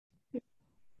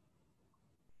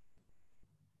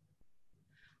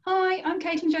Hi, I'm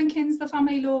Caitlin Jenkins, the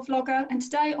family law vlogger, and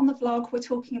today on the vlog we're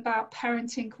talking about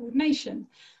parenting coordination.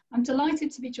 I'm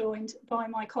delighted to be joined by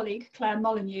my colleague Claire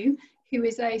Molyneux, who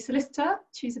is a solicitor,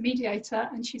 she's a mediator,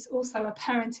 and she's also a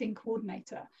parenting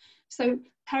coordinator. So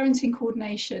parenting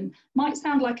coordination might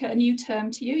sound like a new term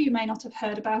to you, you may not have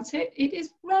heard about it. It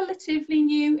is relatively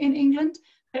new in England,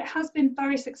 but it has been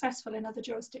very successful in other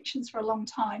jurisdictions for a long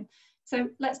time. So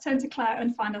let's turn to Claire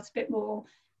and find out a bit more.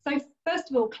 So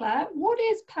first of all, Claire, what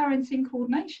is parenting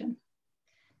coordination?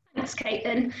 Thanks,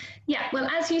 Caitlin. Yeah, well,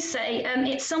 as you say,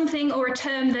 it's something or a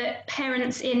term that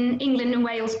parents in England and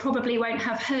Wales probably won't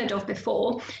have heard of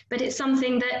before, but it's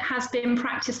something that has been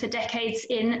practiced for decades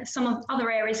in some of other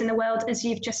areas in the world, as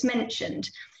you've just mentioned.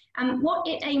 And what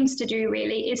it aims to do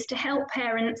really is to help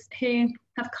parents who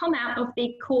have come out of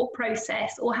the court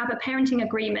process or have a parenting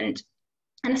agreement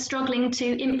and are struggling to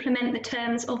implement the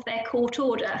terms of their court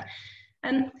order.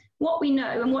 What we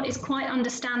know and what is quite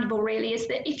understandable really is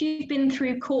that if you've been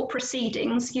through court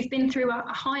proceedings, you've been through a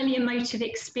highly emotive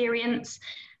experience,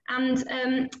 and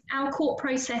our court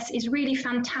process is really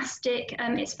fantastic.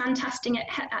 It's fantastic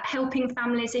at helping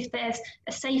families if there's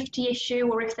a safety issue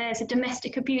or if there's a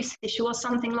domestic abuse issue or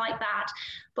something like that.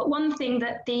 But one thing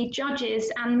that the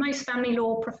judges and most family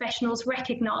law professionals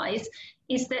recognise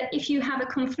is that if you have a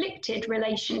conflicted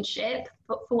relationship,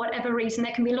 for whatever reason,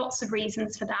 there can be lots of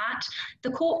reasons for that,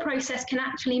 the court process can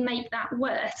actually make that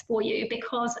worse for you,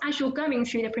 because as you're going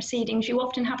through the proceedings, you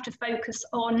often have to focus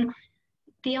on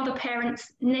the other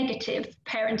parent's negative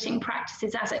parenting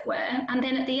practices, as it were. And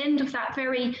then at the end of that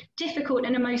very difficult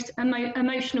and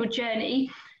emotional journey,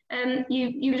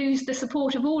 you lose the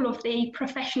support of all of the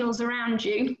professionals around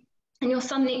you, and you're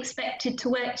suddenly expected to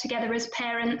work together as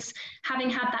parents, having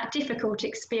had that difficult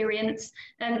experience,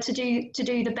 to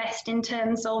do the best in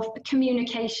terms of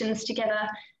communications together,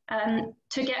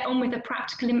 to get on with the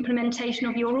practical implementation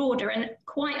of your order. And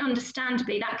quite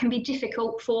understandably, that can be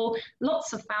difficult for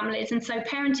lots of families. And so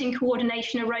parenting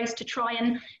coordination arose to try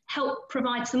and help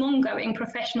provide some ongoing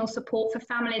professional support for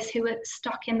families who are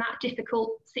stuck in that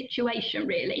difficult situation,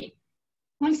 really.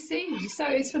 I see. So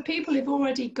it's for people who've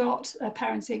already got a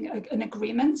an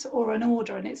agreement or an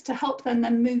order, and it's to help them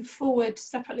then move forward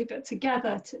separately but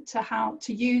together to how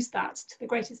to use that to the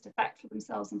greatest effect for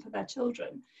themselves and for their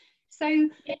children. So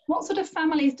what sort of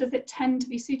families does it tend to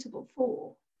be suitable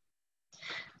for?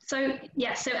 So,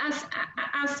 yeah, so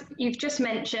as you've just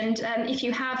mentioned, if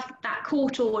you have that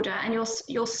court order and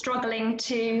you're struggling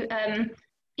to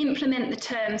implement the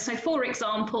terms. So, for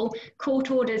example,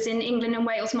 court orders in England and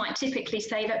Wales might typically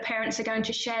say that parents are going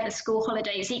to share the school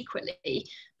holidays equally.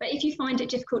 But if you find it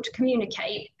difficult to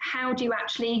communicate, how do you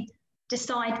actually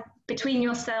decide between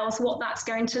yourselves what that's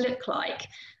going to look like?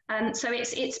 So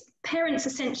it's parents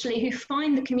essentially who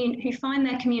find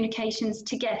their communications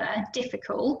together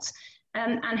difficult,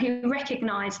 and who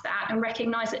recognise that and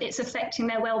recognise that it's affecting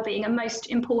their well-being, and most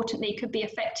importantly could be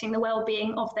affecting the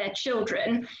well-being of their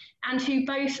children, and who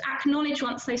both acknowledge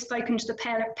once they've spoken to the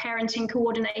parenting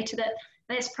coordinator that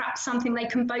there's perhaps something they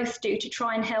can both do to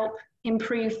try and help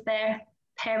improve their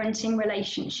parenting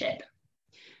relationship.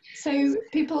 So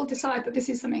people decide that this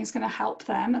is something that's going to help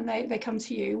them, and they come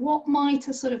to you. What might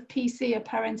a sort of PC, a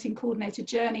parenting coordinator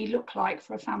journey, look like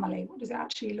for a family? What does it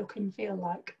actually look and feel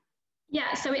like?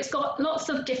 Yeah, so it's got lots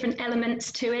of different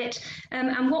elements to it,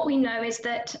 and what we know is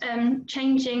that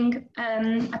changing,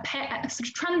 sort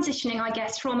of transitioning, I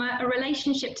guess, from a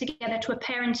relationship together to a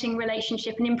parenting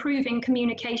relationship and improving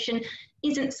communication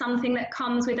isn't something that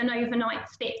comes with an overnight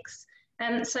fix.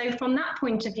 So from that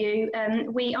point of view,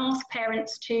 we ask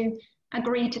parents to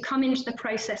agree to come into the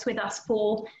process with us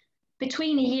for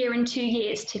between a year and 2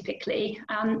 years typically,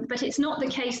 but it's not the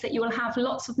case that you will have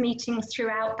lots of meetings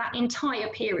throughout that entire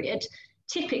period.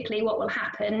 Typically what will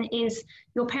happen is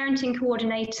your parenting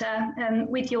coordinator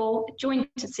with your joint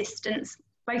assistants,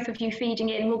 both of you feeding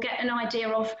in, will get an idea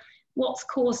of what's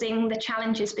causing the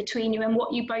challenges between you and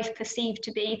what you both perceive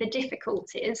to be the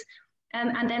difficulties.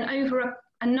 And then over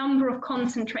a number of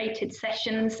concentrated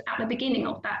sessions at the beginning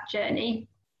of that journey,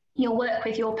 you'll work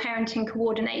with your parenting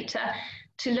coordinator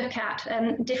to look at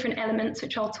different elements,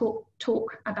 which I'll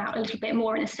talk about a little bit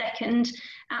more in a second.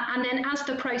 And then as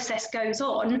the process goes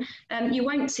on, you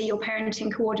won't see your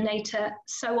parenting coordinator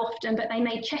so often, but they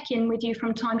may check in with you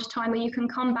from time to time where you can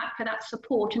come back for that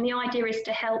support. And the idea is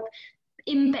to help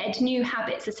embed new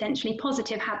habits, essentially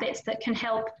positive habits that can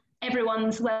help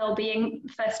everyone's well-being,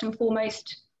 first and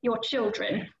foremost, your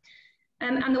children.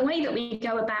 And the way that we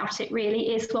go about it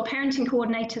really is, well, parenting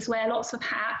coordinators wear lots of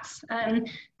hats,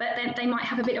 but then they might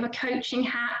have a bit of a coaching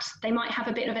hat, they might have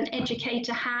a bit of an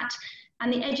educator hat,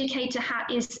 And the educator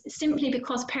hat is simply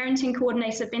because parenting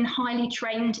coordinators have been highly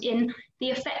trained in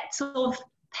the effects of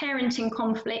parenting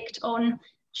conflict on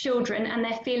children and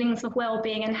their feelings of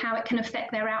well-being and how it can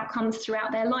affect their outcomes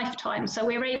throughout their lifetime. So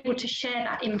we're able to share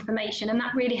that information, and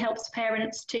that really helps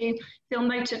parents to feel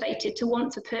motivated to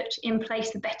want to put in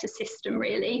place a better system,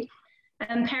 really.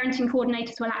 Parenting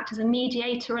coordinators will act as a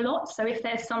mediator a lot. So if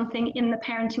there's something in the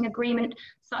parenting agreement,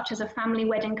 such as a family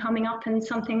wedding coming up and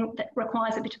something that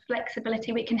requires a bit of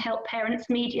flexibility, we can help parents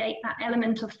mediate that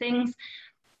element of things.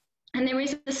 And there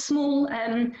is a small,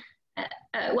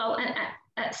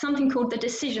 something called the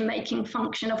decision-making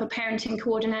function of a parenting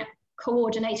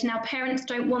coordinator. Now,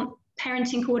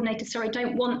 parenting coordinators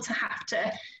don't want to have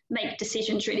to make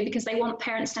decisions, really, because they want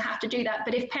parents to have to do that.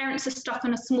 But if parents are stuck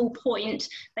on a small point,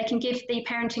 they can give the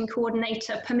parenting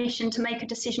coordinator permission to make a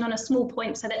decision on a small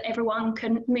point so that everyone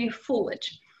can move forward.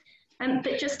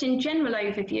 But just in general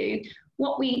overview,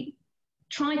 what we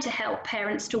try to help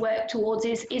parents to work towards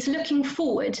is looking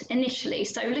forward initially.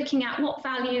 So looking at what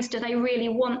values do they really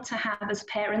want to have as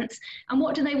parents, and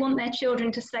what do they want their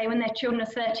children to say when their children are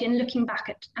 30, and looking back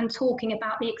at and talking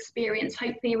about the experience,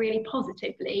 hopefully really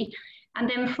positively. And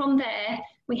then from there,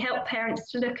 we help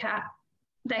parents to look at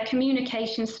their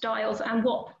communication styles and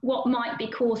what might be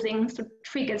causing sort of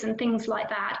triggers and things like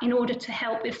that, in order to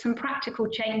help with some practical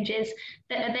changes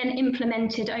that are then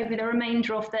implemented over the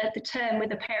remainder of the term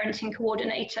with a parenting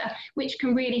coordinator, which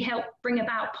can really help bring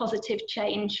about positive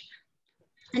change.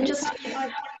 And just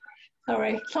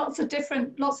lots of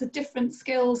different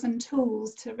skills and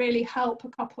tools to really help a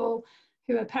couple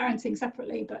who are parenting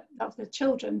separately but of the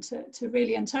children to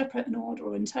really interpret an order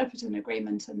or interpret an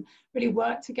agreement and really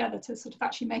work together to sort of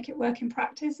actually make it work in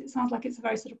practice. It sounds like it's a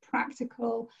very sort of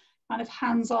practical, kind of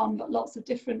hands-on, but lots of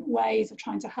different ways of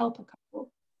trying to help a couple.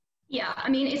 Yeah, I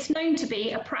mean, it's known to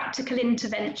be a practical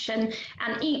intervention,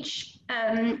 and each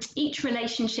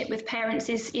relationship with parents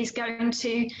is going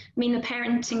to mean the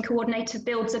parenting coordinator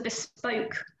builds a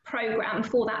bespoke program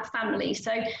for that family.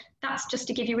 So that's just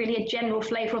to give you really a general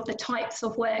flavour of the types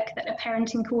of work that a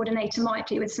parenting coordinator might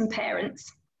do with some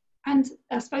parents. And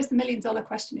I suppose the million-dollar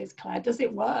question is, Claire, does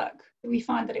it work? Do we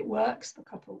find that it works for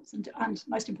couples and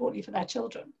most importantly for their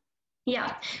children?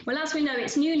 Yeah, well, as we know,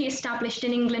 it's newly established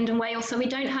in England and Wales, so we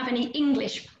don't have any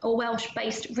English or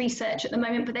Welsh-based research at the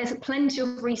moment, but there's plenty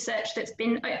of research that's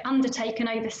been undertaken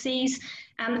overseas.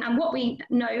 And what we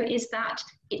know is that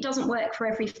it doesn't work for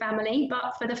every family,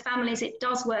 but for the families it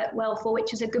does work well for,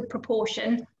 which is a good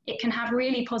proportion. It can have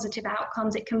really positive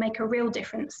outcomes. It can make a real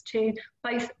difference to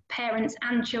both parents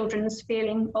and children's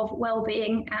feeling of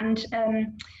well-being, and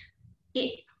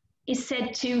it is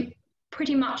said to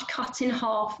pretty much cut in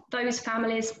half those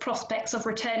families' prospects of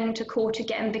returning to court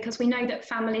again, because we know that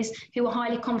families who are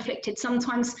highly conflicted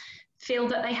sometimes feel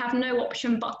that they have no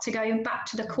option but to go back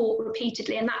to the court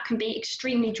repeatedly, and that can be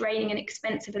extremely draining and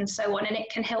expensive and so on, and it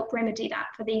can help remedy that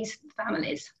for these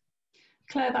families.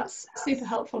 Claire, that's super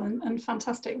helpful and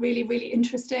fantastic, really, really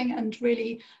interesting and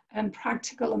really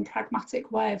practical and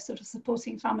pragmatic way of sort of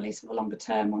supporting families for the longer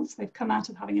term once they've come out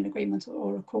of having an agreement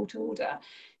or a court order.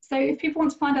 So if people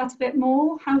want to find out a bit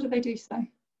more, how do they do so?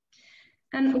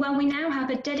 Well, we now have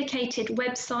a dedicated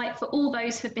website for all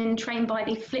those who have been trained by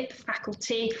the FLIP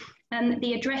faculty.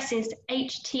 The address is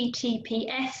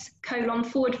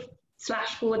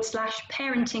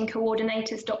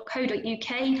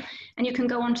https://parentingcoordinators.co.uk, and you can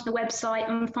go onto the website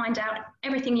and find out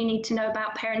everything you need to know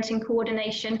about parenting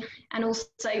coordination, and also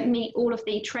meet all of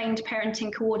the trained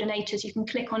parenting coordinators. You can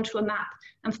click onto a map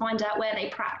and find out where they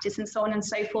practice and so on and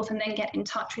so forth, and then get in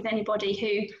touch with anybody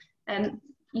who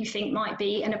you think might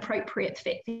be an appropriate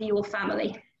fit for your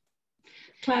family.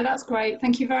 Claire, that's great.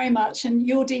 Thank you very much. And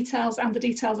your details and the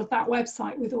details of that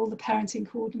website with all the parenting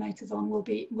coordinators on will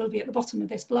be at the bottom of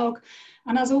this blog.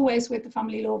 And as always with the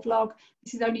Family Law Vlog,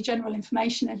 this is only general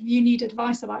information. If you need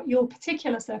advice about your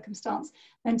particular circumstance,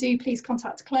 then do please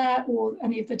contact Claire or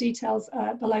any of the details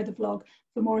below the vlog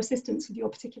for more assistance with your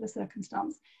particular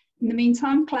circumstance. In the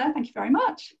meantime, Claire, thank you very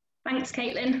much. Thanks,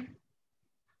 Caitlin.